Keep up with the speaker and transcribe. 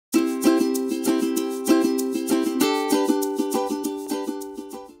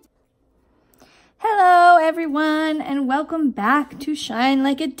everyone, and welcome back to Shine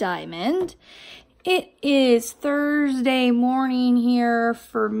Like a Diamond. It is Thursday morning here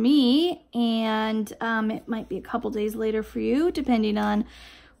for me, and it might be a couple days later for you, depending on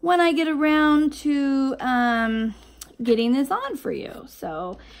when I get around to getting this on for you.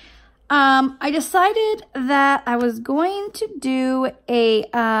 So I decided that I was going to do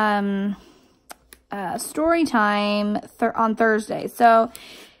a story time on Thursday.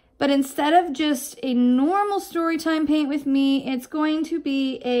 But instead of just a normal story time paint with me, it's going to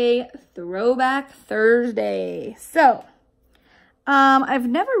be a Throwback Thursday. So, I've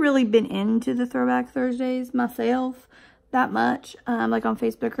never really been into the Throwback Thursdays myself that much, like on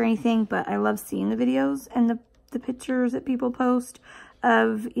Facebook or anything, but I love seeing the videos and the pictures that people post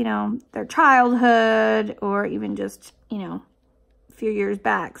of, you know, their childhood or even just, you know, a few years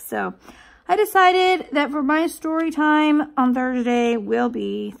back. So I decided that for my story time on Thursday will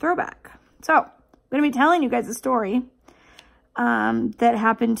be throwback. So I'm going to be telling you guys a story that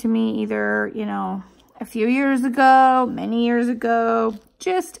happened to me either, you know, a few years ago, many years ago,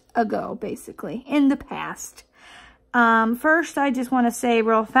 just ago, basically, in the past. First, I just want to say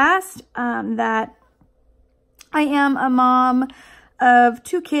real fast that I am a mom of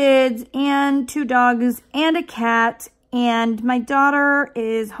 2 kids and 2 dogs and a cat. And my daughter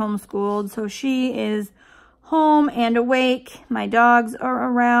is homeschooled, so she is home and awake. My dogs are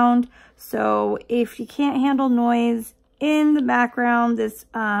around, so if you can't handle noise in the background, this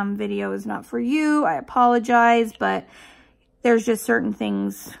video is not for you. I apologize, but there's just certain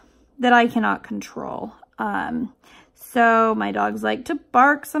things that I cannot control. So my dogs like to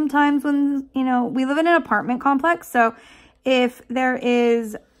bark sometimes when, you know, we live in an apartment complex, so if there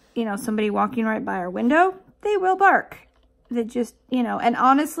is, you know, somebody walking right by our window, they will bark. That just, you know, and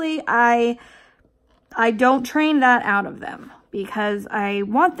honestly, I don't train that out of them because I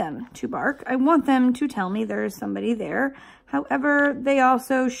want them to bark. I want them to tell me there is somebody there. However, they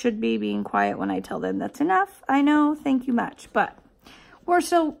also should be being quiet when I tell them that's enough. I know, thank you much, but we're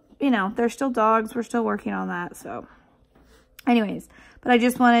still, you know, they're still dogs. We're still working on that. So anyways, but I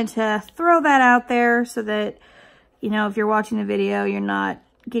just wanted to throw that out there so that, you know, if you're watching the video, you're not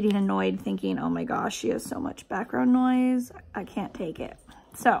getting annoyed thinking, oh my gosh, she has so much background noise. I can't take it.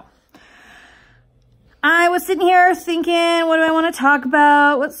 So I was sitting here thinking, what do I want to talk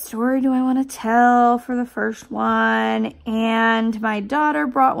about? What story do I want to tell for the first one? And my daughter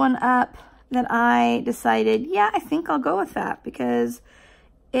brought one up that I decided, yeah, I think I'll go with that because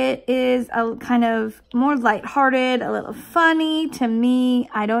it is a kind of more lighthearted, a little funny to me.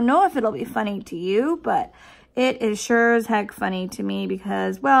 I don't know if it'll be funny to you, but it is sure as heck funny to me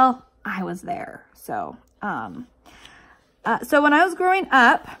because, well, I was there. So, so when I was growing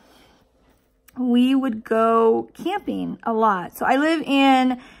up, we would go camping a lot. So I live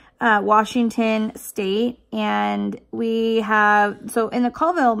in Washington State, and we have, so in the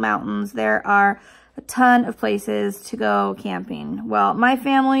Colville Mountains, there are a ton of places to go camping. Well, my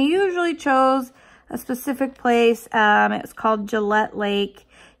family usually chose a specific place. It's called Gillette Lake,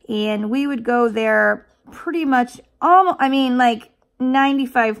 and we would go there pretty much almost, I mean, like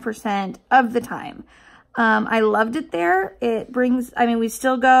 95% of the time. I loved it there. It brings, I mean, we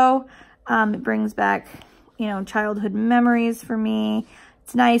still go. It brings back, you know, childhood memories for me.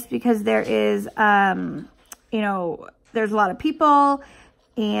 It's nice because there is, you know, there's a lot of people,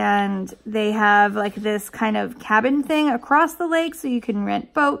 and they have like this kind of cabin thing across the lake, so you can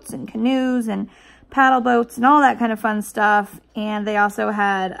rent boats and canoes and paddle boats and all that kind of fun stuff. And they also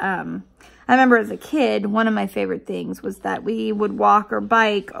had, I remember as a kid, one of my favorite things was that we would walk or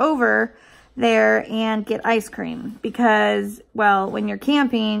bike over there and get ice cream because, well, when you're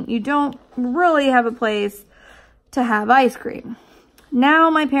camping, you don't really have a place to have ice cream. Now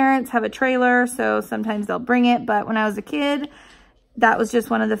my parents have a trailer, so sometimes they'll bring it, but when I was a kid, that was just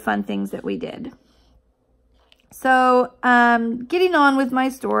one of the fun things that we did. So, getting on with my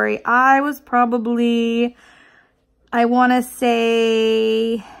story, I was probably, I want to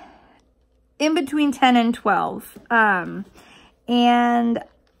say, in between 10 and 12. And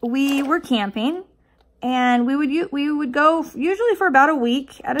we were camping, and we would go usually for about a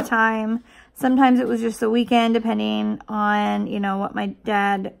week at a time. Sometimes it was just a weekend, depending on, you know, what my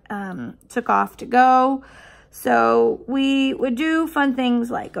dad took off to go. So we would do fun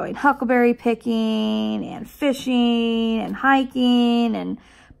things like going huckleberry picking and fishing and hiking and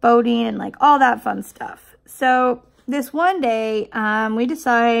boating and like all that fun stuff. So this one day, we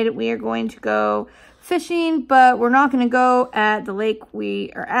decided we are going to go fishing, but we're not going to go at the lake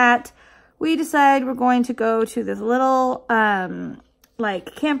we are at. We decided we're going to go to this little,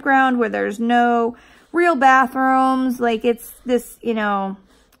 like, campground where there's no real bathrooms. Like, it's this, you know,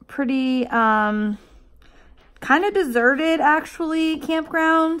 pretty, kind of deserted, actually,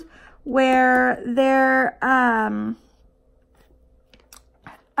 campground where they're,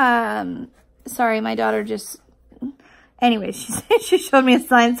 sorry, my daughter just, anyway, she showed me a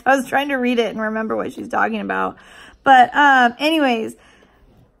sign, so I was trying to read it and remember what she's talking about. But, anyways,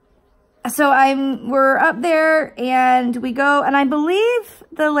 so we're up there and we go, and I believe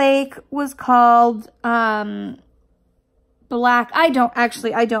the lake was called, I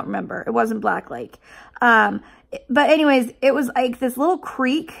don't remember. It wasn't Black Lake. But anyways, it was like this little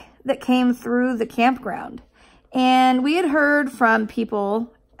creek that came through the campground. And we had heard from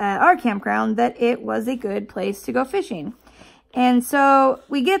people at our campground that it was a good place to go fishing. And so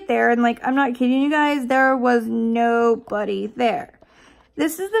we get there and, like, I'm not kidding you guys, there was nobody there.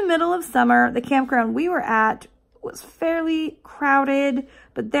 This is the middle of summer. The campground we were at was fairly crowded,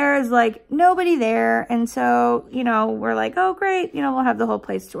 but there's like nobody there. And so, you know, we're like, oh great, you know, we'll have the whole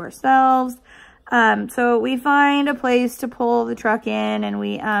place to ourselves. So we find a place to pull the truck in and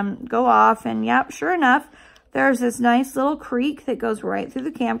we go off, and yep, sure enough, there's this nice little creek that goes right through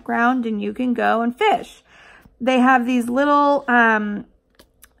the campground and you can go and fish. They have these little,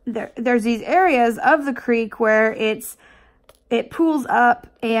 there's these areas of the creek where it pools up,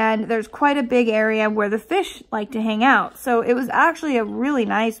 and there's quite a big area where the fish like to hang out. So it was actually a really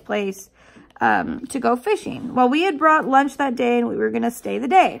nice place to go fishing. Well, we had brought lunch that day and we were going to stay the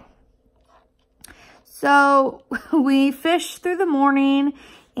day. So we fished through the morning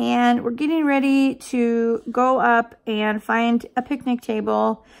and we're getting ready to go up and find a picnic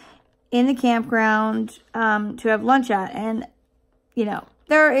table in the campground to have lunch at. And, you know,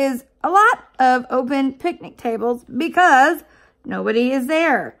 there is a lot of open picnic tables because nobody is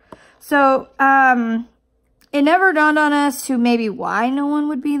there. So, it never dawned on us to maybe why no one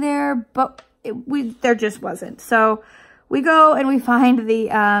would be there, but there just wasn't. So we go and we find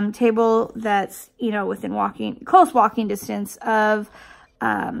the table that's, you know, within close walking distance of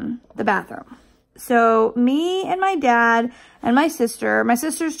the bathroom. So me and my dad and my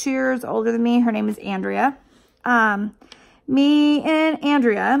sister's 2 years older than me. Her name is Andrea. Me and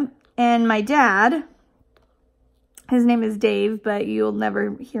Andrea and my dad, his name is Dave, but you'll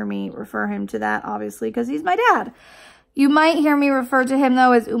never hear me refer him to that, obviously, because he's my dad. You might hear me refer to him,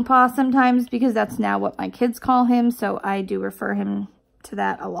 though, as Oompa sometimes, because that's now what my kids call him, so I do refer him to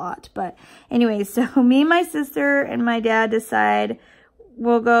that a lot. But anyway, so me, my sister, and my dad decide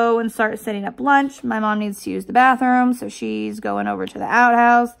we'll go and start setting up lunch. My mom needs to use the bathroom, so she's going over to the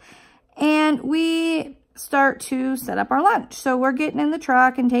outhouse, and we start to set up our lunch. So we're getting in the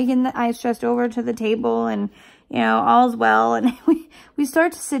truck and taking the ice chest over to the table, and you know, all's well. And we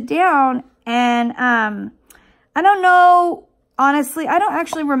start to sit down, and I don't know, honestly, I don't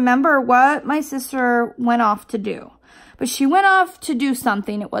actually remember what my sister went off to do. But she went off to do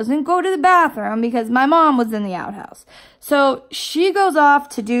something. It wasn't go to the bathroom because my mom was in the outhouse. So she goes off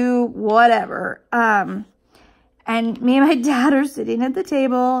to do whatever. And me and my dad are sitting at the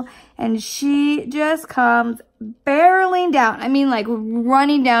table, and she just comes barreling down. I mean, like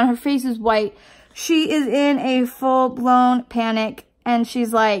running down. Her face is white. She is in a full-blown panic, and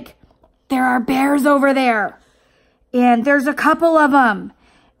she's like, there are bears over there, and there's a couple of them.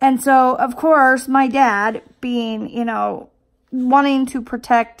 And so, of course, my dad, being, you know, wanting to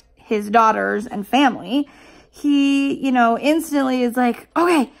protect his daughters and family, he, you know, instantly is like,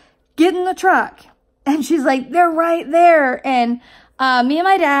 okay, get in the truck. And she's like, they're right there. And me and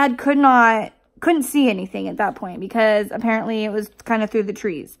my dad couldn't see anything at that point because apparently it was kind of through the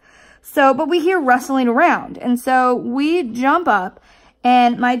trees. So, but we hear rustling around. And so we jump up,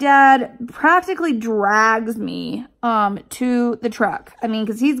 and my dad practically drags me to the truck. I mean,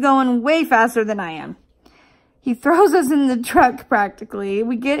 because he's going way faster than I am. He throws us in the truck practically.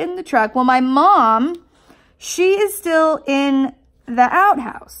 We get in the truck. Well, my mom, she is still in the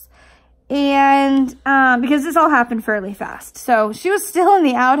outhouse. And because this all happened fairly fast. So she was still in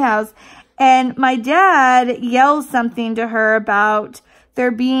the outhouse. And my dad yells something to her about there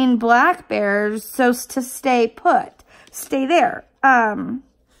being black bears, so to stay there,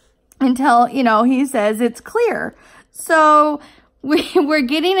 until, you know, he says it's clear. So we're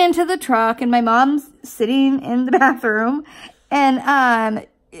getting into the truck, and my mom's sitting in the bathroom, and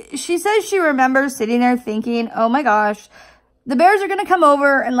she says she remembers sitting there thinking, oh my gosh, the bears are gonna come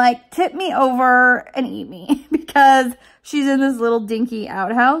over and like tip me over and eat me because she's in this little dinky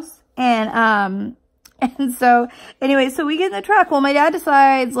outhouse. And so, anyway, so we get in the truck. Well, my dad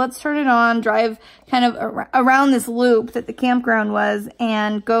decides, let's turn it on, drive kind of around this loop that the campground was,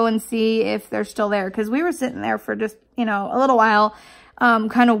 and go and see if they're still there. Because we were sitting there for just, you know, a little while,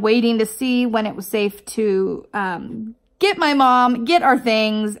 kind of waiting to see when it was safe to get my mom, get our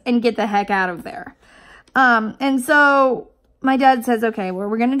things, and get the heck out of there. And so my dad says, okay, well,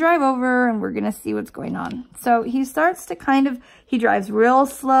 we're going to drive over and we're going to see what's going on. So he starts to he drives real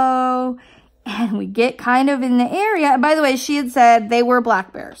slow, and we get kind of in the area. By the way, she had said they were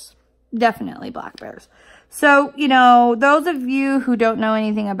black bears. Definitely black bears. So, you know, those of you who don't know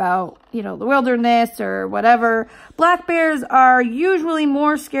anything about, you know, the wilderness or whatever, black bears are usually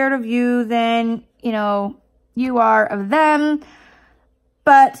more scared of you than, you know, you are of them.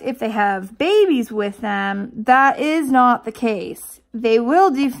 But if they have babies with them, that is not the case. They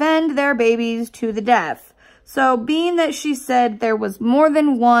will defend their babies to the death. So being that she said there was more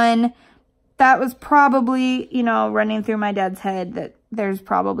than one, that was probably, you know, running through my dad's head that there's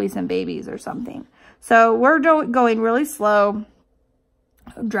probably some babies or something. So we're going really slow,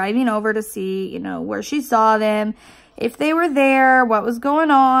 driving over to see, you know, where she saw them, if they were there, what was going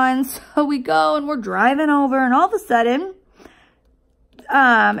on. So we go and we're driving over, and all of a sudden,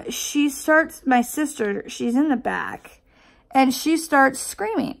 my sister, she's in the back, and she starts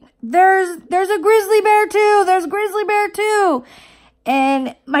screaming, there's a grizzly bear too, there's a grizzly bear too.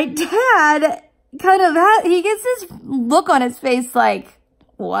 And my dad he gets this look on his face like,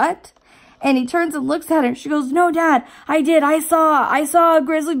 what? And he turns and looks at her, and she goes, no, Dad, I saw a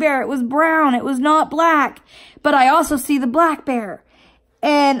grizzly bear. It was brown. It was not black, but I also see the black bear.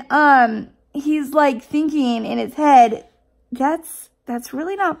 And, he's like thinking in his head, that's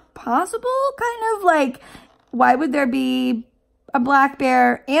really not possible. Kind of like, why would there be a black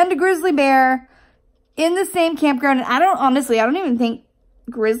bear and a grizzly bear in the same campground? And I don't even think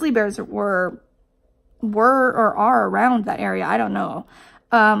grizzly bears were or are around that area. I don't know.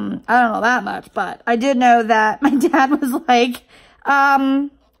 I don't know that much, but I did know that my dad was like,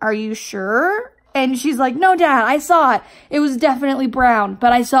 are you sure? And she's like, no, Dad, I saw it. It was definitely brown,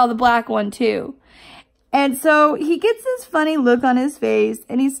 but I saw the black one too. And so he gets this funny look on his face,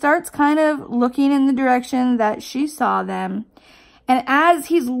 and he starts kind of looking in the direction that she saw them. And as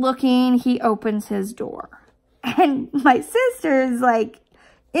he's looking, he opens his door. And my sister is like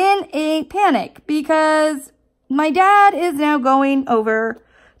in a panic because my dad is now going over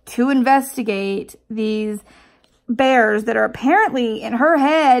to investigate these bears that are apparently, in her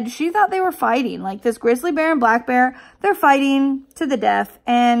head, she thought they were fighting. Like this grizzly bear and black bear, they're fighting to the death.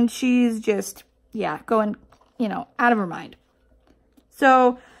 And she's just, yeah, going, you know, out of her mind.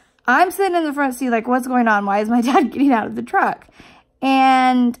 So I'm sitting in the front seat like, what's going on? Why is my dad getting out of the truck?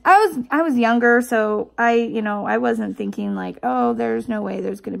 And I was younger, so I wasn't thinking like, oh, there's no way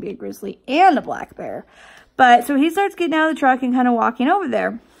there's going to be a grizzly and a black bear. But so he starts getting out of the truck and kind of walking over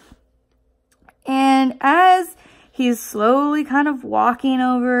there. And as he's slowly kind of walking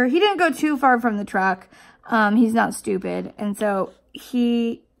over, he didn't go too far from the truck. He's not stupid. And so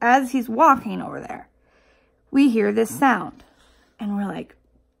as he's walking over there, we hear this sound. And we're like,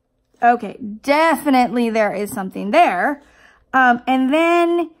 okay, definitely there is something there. And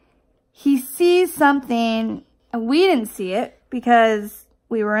then he sees something, and we didn't see it because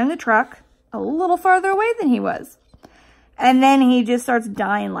we were in the truck a little farther away than he was. And then he just starts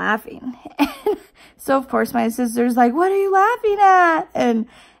dying laughing. So, of course, my sister's like, what are you laughing at?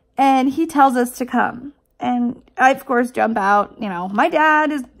 And he tells us to come. And I, of course, jump out. You know, my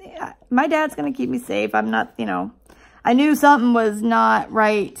dad's going to keep me safe. I'm not, you know, I knew something was not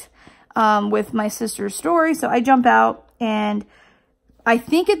right with my sister's story. So I jump out. And I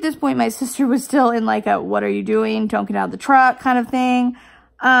think at this point, my sister was still in like a, what are you doing? Don't get out of the truck kind of thing.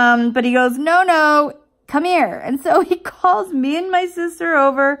 But he goes, no, come here. And so he calls me and my sister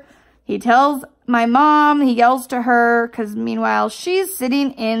over. He tells my mom, he yells to her, because meanwhile, she's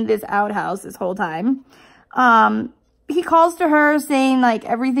sitting in this outhouse this whole time. He calls to her saying like,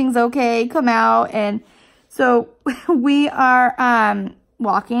 everything's okay, come out. And so we are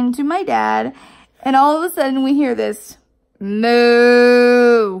walking to my dad, and all of a sudden we hear this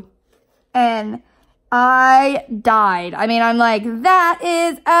moo. And I died. I mean, I'm like, that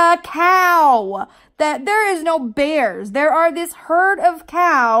is a cow. That there is no bears. There are this herd of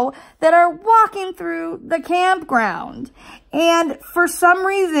cow that are walking through the campground. And for some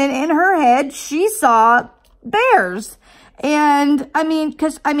reason in her head, she saw bears. And I mean,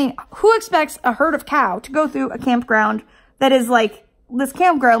 who expects a herd of cow to go through a campground that is like this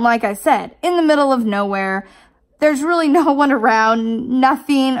campground, like I said, in the middle of nowhere? There's really no one around,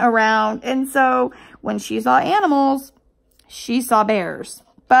 nothing around. And so when she saw animals, she saw bears.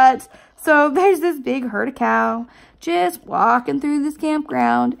 But so there's this big herd of cow just walking through this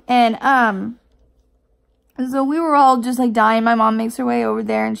campground. And so we were all just like dying. My mom makes her way over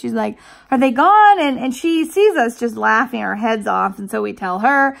there and she's like, are they gone? And she sees us just laughing our heads off. And so we tell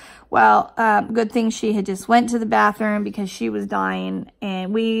her, well, good thing she had just went to the bathroom because she was dying.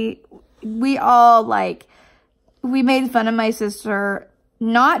 And we we all, like, we made fun of my sister,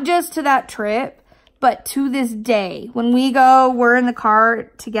 not just to that trip, but to this day. When we go, we're in the car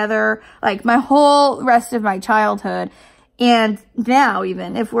together, like, my whole rest of my childhood. And now,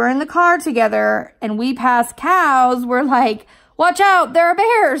 even, if we're in the car together and we pass cows, we're like, watch out, there are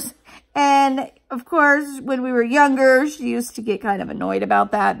bears. And, of course, when we were younger, she used to get kind of annoyed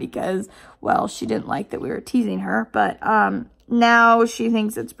about that because, well, she didn't like that we were teasing her. But now she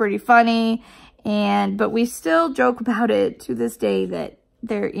thinks it's pretty funny. But we still joke about it to this day that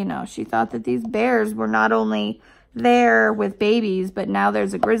she thought that these bears were not only there with babies, but now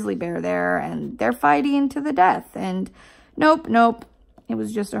there's a grizzly bear there and they're fighting to the death. And nope. It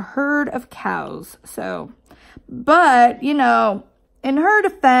was just a herd of cows. So, but, in her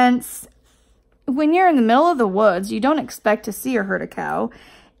defense, when you're in the middle of the woods, you don't expect to see a herd of cow,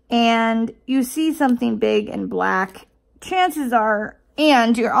 and you see something big and black, chances are,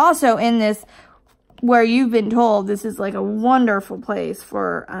 and you're also in this, where you've been told this is like a wonderful place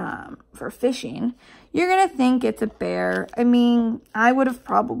for fishing, you're going to think it's a bear. I mean, I would have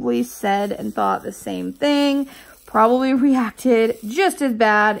probably said and thought the same thing, probably reacted just as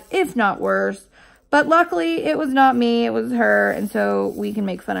bad, if not worse. But luckily, it was not me, it was her, and so we can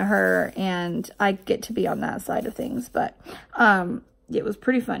make fun of her, and I get to be on that side of things. But it was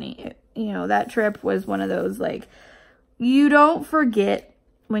pretty funny. That trip was one of those, like, you don't forget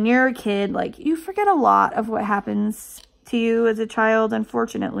when you're a kid, like, you forget a lot of what happens to you as a child,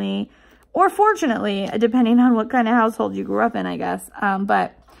 unfortunately, or fortunately, depending on what kind of household you grew up in, I guess.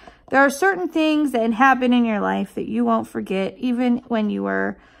 But there are certain things that happen in your life that you won't forget, even when you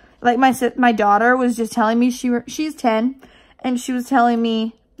were, like, my daughter was just telling me, she's 10, and she was telling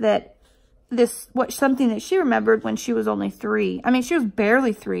me that something that she remembered when she was only 3. I mean, she was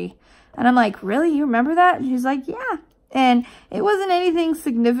barely 3. And I'm like, really? You remember that? And she's like, yeah. And it wasn't anything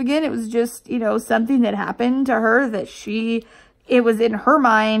significant. It was just, something that happened to her that it was in her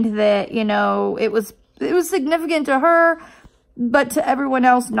mind that, it was significant to her, but to everyone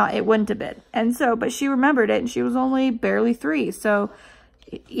else, it wouldn't have been. And so, but she remembered it, and she was only barely 3. So,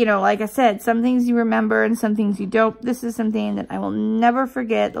 like I said, some things you remember and some things you don't. This is something that I will never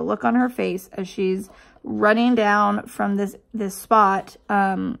forget, the look on her face as she's running down from this spot,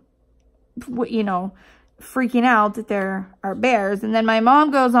 freaking out that there are bears. And then my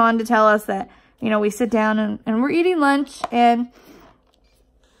mom goes on to tell us that, we sit down and we're eating lunch, and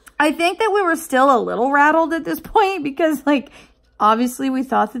I think that we were still a little rattled at this point because, like, obviously we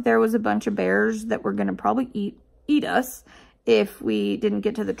thought that there was a bunch of bears that were going to probably eat us if we didn't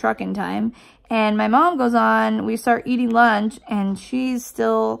get to the truck in time. And my mom goes on, we start eating lunch, and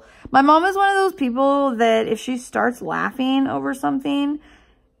my mom is one of those people that if she starts laughing over something,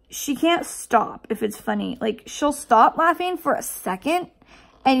 she can't stop if it's funny. Like, she'll stop laughing for a second,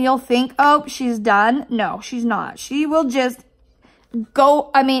 and you'll think, oh, she's done. No, she's not. She will just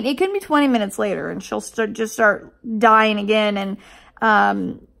go, I mean, it can be 20 minutes later, and she'll just start dying again. And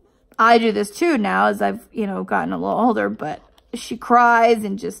I do this too now as I've, gotten a little older, but she cries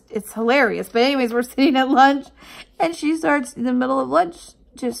and it's hilarious. But anyways, we're sitting at lunch, and she starts, in the middle of lunch,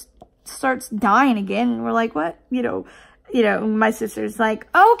 just starts dying again. And we're like, what? My sister's like,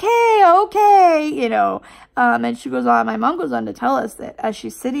 okay, and she goes on, my mom goes on to tell us that as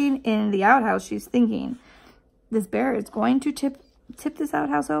she's sitting in the outhouse, she's thinking, this bear is going to tip this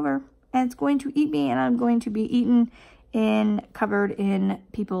outhouse over, and it's going to eat me, and I'm going to be eaten and covered in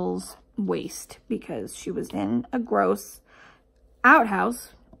people's waste, because she was in a gross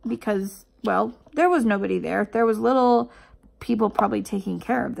outhouse because, well, there was nobody there. There was little people probably taking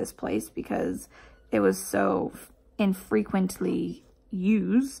care of this place because it was so infrequently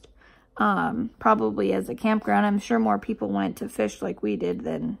used, probably as a campground. I'm sure more people went to fish like we did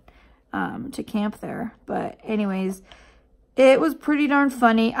than to camp there. But anyways, it was pretty darn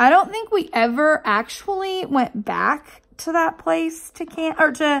funny. I don't think we ever actually went back to that place to camp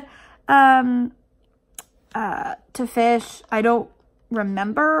or to fish. I don't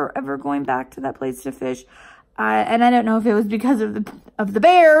remember ever going back to that place to fish. And I don't know if it was because of the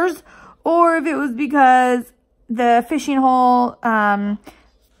bears or if it was because the fishing hole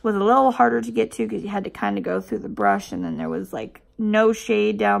was a little harder to get to because you had to kind of go through the brush, and then there was like no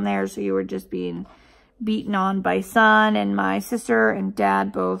shade down there, so you were just being beaten on by sun, and my sister and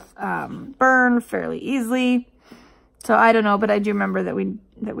dad both burned fairly easily. So I don't know, but I do remember that we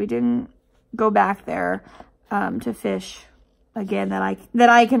didn't go back there to fish again that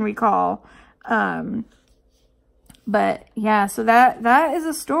I can recall. But yeah, so that is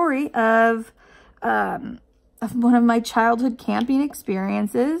a story of one of my childhood camping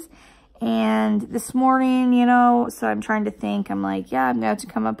experiences. And this morning, so I'm trying to think, I'm like, yeah, I'm going to have to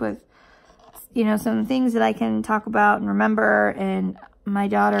come up with you know, some things that I can talk about and remember. And my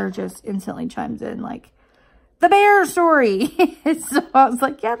daughter just instantly chimes in like, the bear story. So I was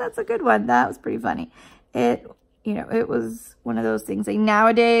like, yeah, that's a good one. That was pretty funny. It, you know, it was one of those things like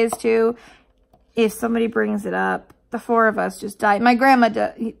nowadays too, if somebody brings it up, the four of us just die. My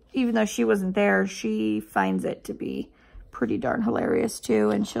grandma, even though she wasn't there, she finds it to be pretty darn hilarious too.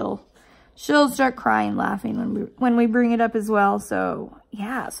 And she'll start crying, laughing when we bring it up as well. So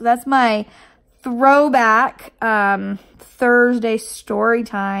yeah, so that's my throwback Thursday story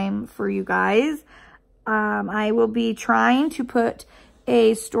time for you guys. I will be trying to put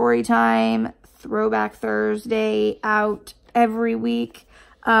a story time Throwback Thursday out every week.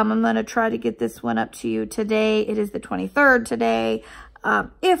 I'm going to try to get this one up to you today. It is the 23rd today.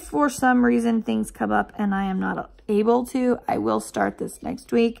 If for some reason things come up and I am not able to, I will start this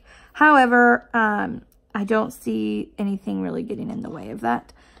next week. However, I don't see anything really getting in the way of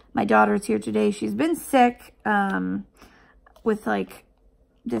that. My daughter's here today. She's been sick with like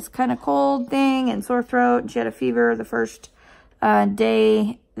this kind of cold thing and sore throat. She had a fever the first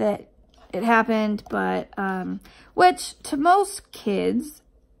day that it happened, but which to most kids,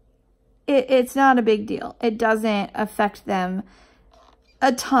 it's not a big deal. It doesn't affect them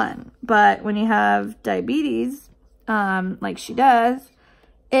a ton, but when you have diabetes, like she does,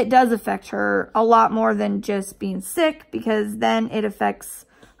 it does affect her a lot more than just being sick, because then it affects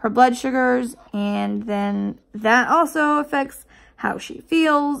her blood sugars, and then that also affects how she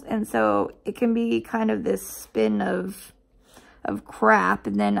feels. And so it can be kind of this spin of crap.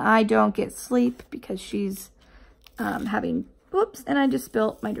 And then I don't get sleep because she's having, whoops, and I just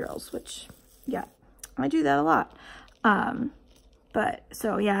spilt my drills, which, yeah, I do that a lot. But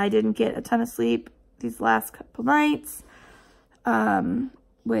so yeah, I didn't get a ton of sleep these last couple nights,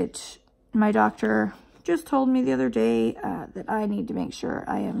 which my doctor just told me the other day that I need to make sure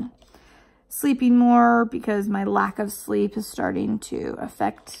I am sleeping more, because my lack of sleep is starting to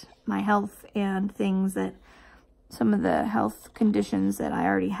affect my health and things that, some of the health conditions that I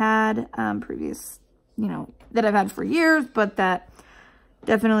already had previous, you know, that I've had for years, but that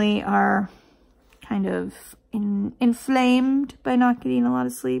definitely are kind of inflamed by not getting a lot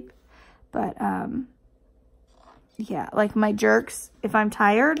of sleep. But yeah, like my jerks, if I'm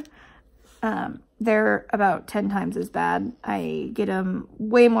tired, they're about 10 times as bad. I get them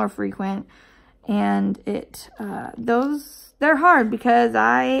way more frequent, and they're hard because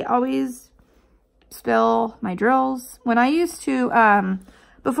I always spill my drills. When I used to,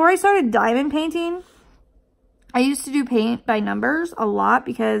 before I started diamond painting, I used to do paint by numbers a lot,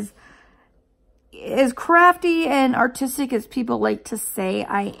 because as crafty and artistic as people like to say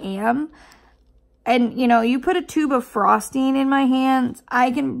I am, and, you know, you put a tube of frosting in my hands, I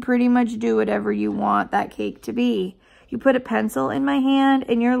can pretty much do whatever you want that cake to be. You put a pencil in my hand,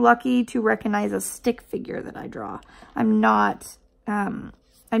 and you're lucky to recognize a stick figure that I draw. I'm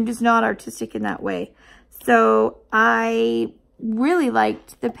just not artistic in that way. So I really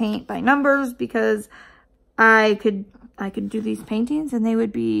liked the paint by numbers, because I could do these paintings and they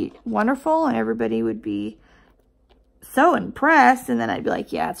would be wonderful and everybody would be so impressed, and then I'd be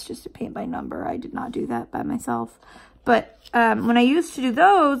like, yeah, it's just a paint by number. I did not do that by myself. But when I used to do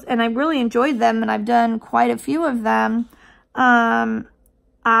those, and I really enjoyed them, and I've done quite a few of them,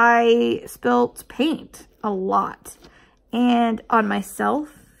 I spilt paint a lot. And on myself,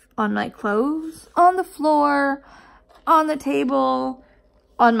 on my clothes, on the floor, on the table,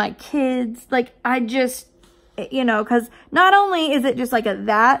 on my kids. Like, I just, you know, because not only is it just like a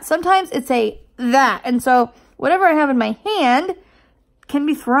that, sometimes it's a that. And so whatever I have in my hand can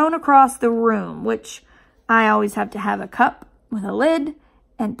be thrown across the room, which I always have to have a cup with a lid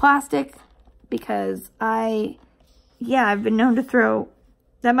and plastic, because I've been known to throw,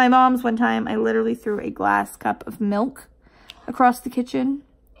 at my mom's one time, I literally threw a glass cup of milk across the kitchen,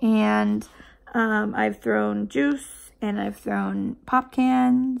 and I've thrown juice, and I've thrown pop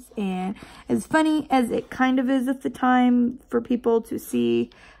cans, and as funny as it kind of is at the time for people to see,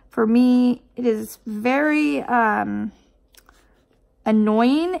 for me, it is very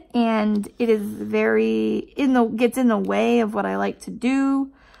annoying, and it is very gets in the way of what I like to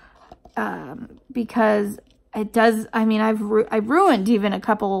do, because it does. I mean, I've ruined even a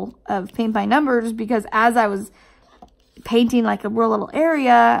couple of paint by numbers, because as I was painting like a real little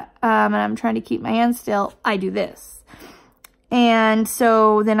area, and I'm trying to keep my hands still, I do this. And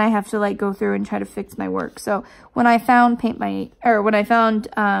so then I have to like go through and try to fix my work. So when I found paint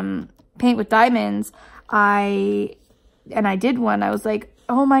with diamonds, I did one, I was like,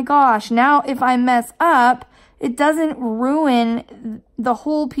 oh my gosh, now if I mess up, it doesn't ruin the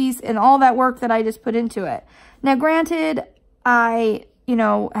whole piece and all that work that I just put into it. Now granted, I you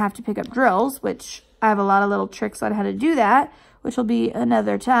know, have to pick up drills, which I have a lot of little tricks on how to do that, which will be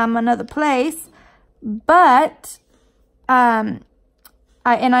another time, another place. But, I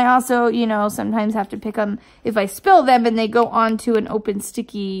also, you know, sometimes have to pick them if I spill them and they go onto an open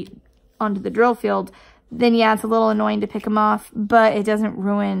sticky, onto the drill field. Then, yeah, it's a little annoying to pick them off, but it doesn't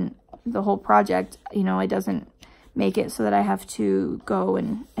ruin the whole project. You know, it doesn't make it so that I have to go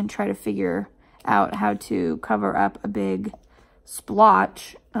and try to figure out how to cover up a big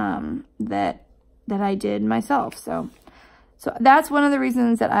splotch that I did myself. So that's one of the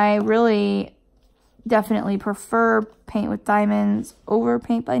reasons that I really definitely prefer paint with diamonds over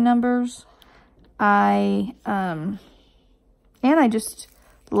paint by numbers. And I just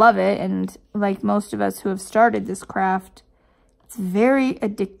love it. And like most of us who have started this craft, it's very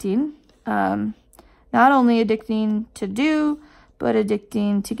addicting. Not only addicting to do, but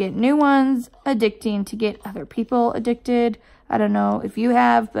addicting to get new ones, addicting to get other people addicted. I don't know if you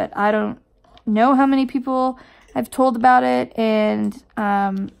have, but I don't know how many people I've told about it and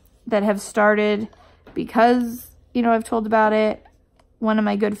that have started because, you know, I've told about it. One of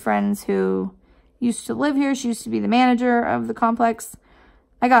my good friends who used to live here, she used to be the manager of the complex.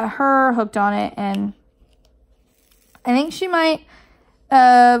 I got her hooked on it, and I think she might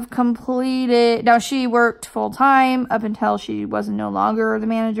have completed. Now, she worked full-time up until she was no longer the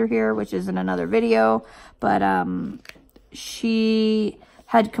manager here, which is in another video, but she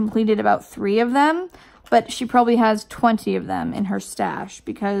had completed about 3 of them, but she probably has 20 of them in her stash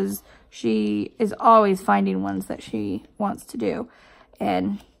because she is always finding ones that she wants to do.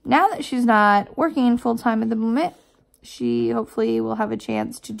 And now that she's not working full-time at the moment, she hopefully will have a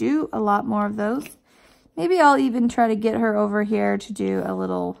chance to do a lot more of those. Maybe I'll even try to get her over here to do a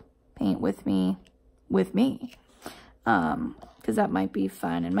little paint with me. Because that might be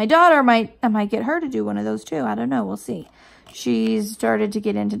fun. And my daughter I might get her to do one of those too. I don't know. We'll see. She's started to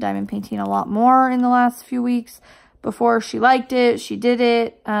get into diamond painting a lot more in the last few weeks. Before she liked it, she did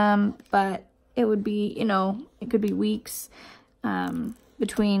it. But it would be, you know, it could be weeks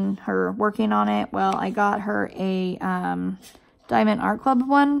between her working on it. Well, I got her a Diamond Art Club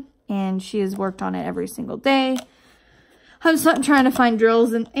one, and she has worked on it every single day. I'm trying to find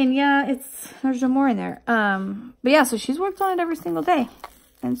drills, and yeah, there's no more in there. But yeah, so she's worked on it every single day.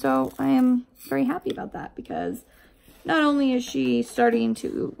 And so I am very happy about that because not only is she starting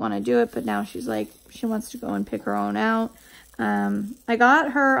to want to do it, but now she's like, she wants to go and pick her own out. I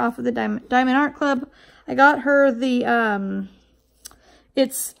got her off of the Diamond Art Club. I got her the,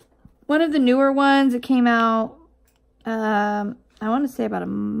 it's one of the newer ones. It came out, I want to say about a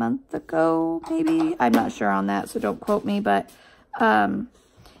month ago, maybe. I'm not sure on that, so don't quote me. But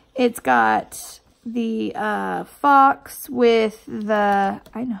it's got the fox with the,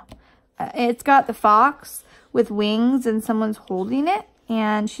 it's got the fox with wings and someone's holding it.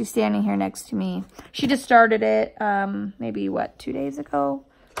 And she's standing here next to me. She just started it maybe, what, 2 days ago,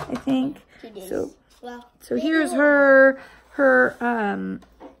 I think. 2 days. So here's her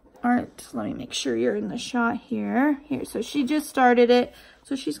art. Let me make sure you're in the shot here. So she just started it.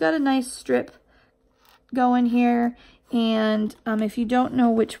 So she's got a nice strip going here. And if you don't know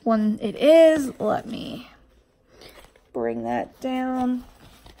which one it is, let me bring that down.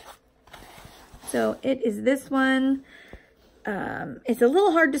 So it is this one. It's a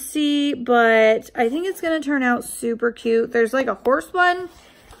little hard to see, but I think it's going to turn out super cute. There's like a horse one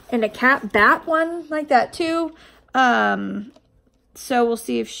and a cat bat one like that too. So we'll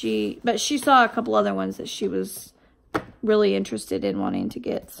see if she saw a couple other ones that she was really interested in wanting to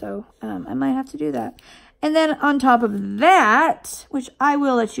get. So, I might have to do that. And then on top of that, which I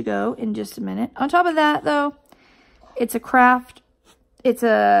will let you go in just a minute. On top of that though, it's a craft. It's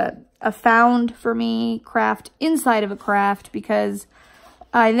a found for me craft inside of a craft, because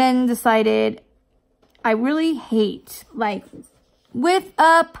I then decided I really hate, like with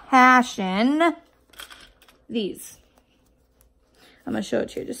a passion, these. I'm going to show it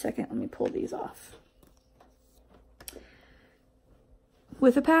to you in just a second. Let me pull these off.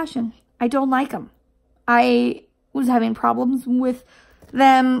 With a passion. I don't like them. I was having problems with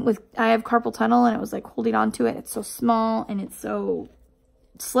them. I have carpal tunnel, and it was like holding on to it. It's so small and it's so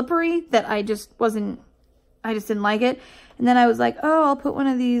slippery that I just didn't like it. And then I was like, oh, I'll put one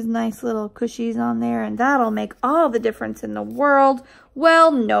of these nice little cushies on there and that'll make all the difference in the world.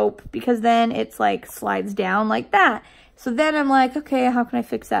 Well, nope, because then it's like slides down like that. So then I'm like, okay, how can I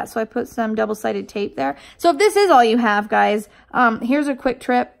fix that? So I put some double-sided tape there. So if this is all you have, guys, here's a quick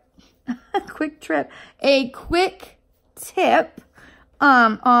tip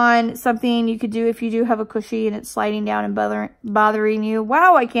on something you could do if you do have a cushy and it's sliding down and bothering you.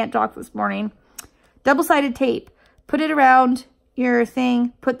 Wow, I can't talk this morning. Double-sided tape. Put it around your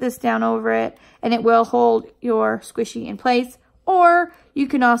thing, put this down over it, and it will hold your squishy in place. Or you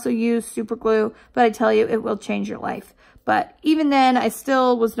can also use super glue, but I tell you, it will change your life. But even then, I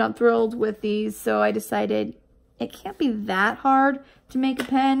still was not thrilled with these, so I decided it can't be that hard to make a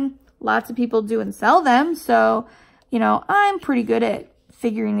pen. Lots of people do and sell them, so, you know, I'm pretty good at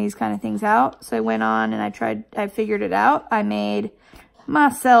figuring these kind of things out. So I went on and I figured it out. I made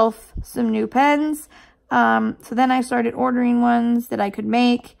myself some new pens. So then I started ordering ones that I could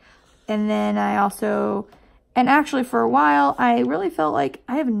make. And then I also, and actually for a while, I really felt like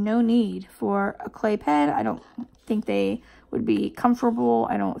I have no need for a clay pen. I don't think they would be comfortable.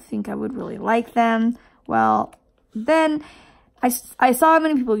 I don't think I would really like them. Well, then I saw how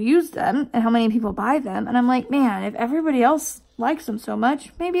many people use them and how many people buy them. And I'm like, man, if everybody else likes them so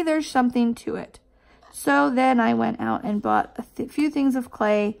much, maybe there's something to it. So then I went out and bought a few things of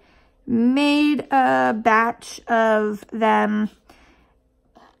clay, made a batch of them,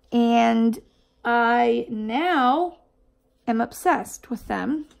 and I now am obsessed with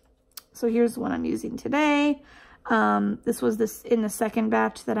them. So here's the one I'm using today. This was in the second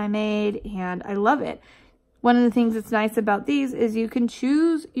batch that I made, and I love it. One of the things that's nice about these is you can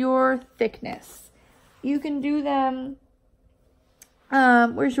choose your thickness. You can do them.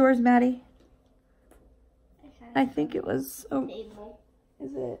 Where's yours, Maddie? I think it was, oh,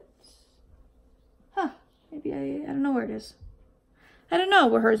 is it? Huh, maybe I don't know where it is. I don't know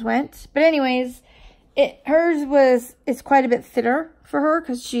where hers went. But anyways, it's quite a bit thinner for her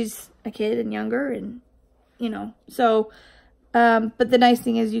because she's a kid and younger and, you know, so, but the nice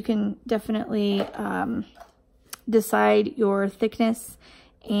thing is you can definitely decide your thickness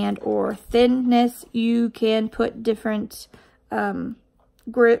and or thinness. You can put different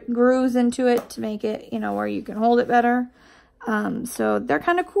grooves into it to make it, you know, where you can hold it better. So they're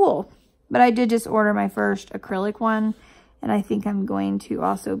kind of cool. But I did just order my first acrylic one, and I think I'm going to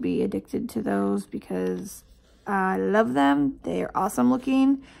also be addicted to those because I love them. They are awesome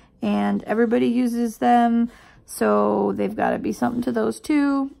looking, and everybody uses them, so they've got to be something to those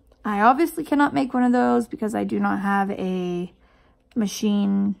too. I obviously cannot make one of those because I do not have a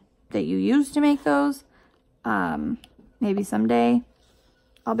machine that you use to make those. Maybe someday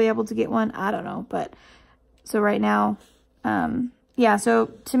I'll be able to get one. I don't know. But so right now, yeah, so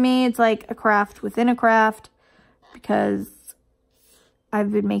to me, it's like a craft within a craft because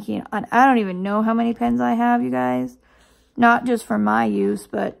I've been making, I don't even know how many pens I have, you guys. Not just for my use,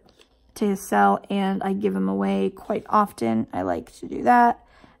 but to sell, and I give them away quite often. I like to do that,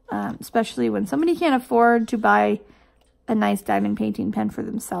 especially when somebody can't afford to buy a nice diamond painting pen for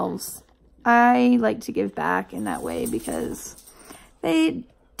themselves. I like to give back in that way because they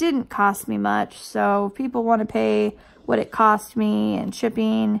didn't cost me much, so people want to pay what it cost me and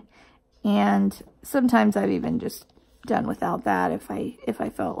shipping, and sometimes I've even just done without that if I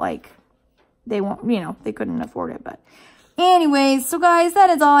felt like they won't, you know, they couldn't afford it. But anyways, so guys, that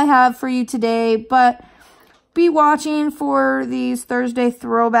is all I have for you today, but be watching for these Thursday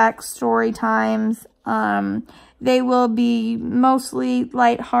throwback story times. They will be mostly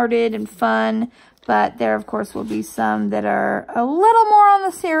lighthearted and fun, but there, of course, will be some that are a little more on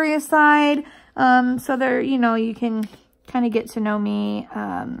the serious side. So there, you know, you can kind of get to know me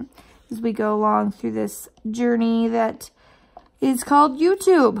as we go along through this journey that is called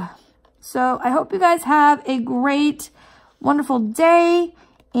YouTube. So I hope you guys have a great, wonderful day.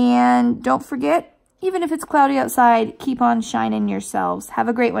 And don't forget, even if it's cloudy outside, keep on shining yourselves. Have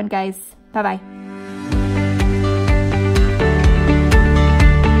a great one, guys. Bye-bye.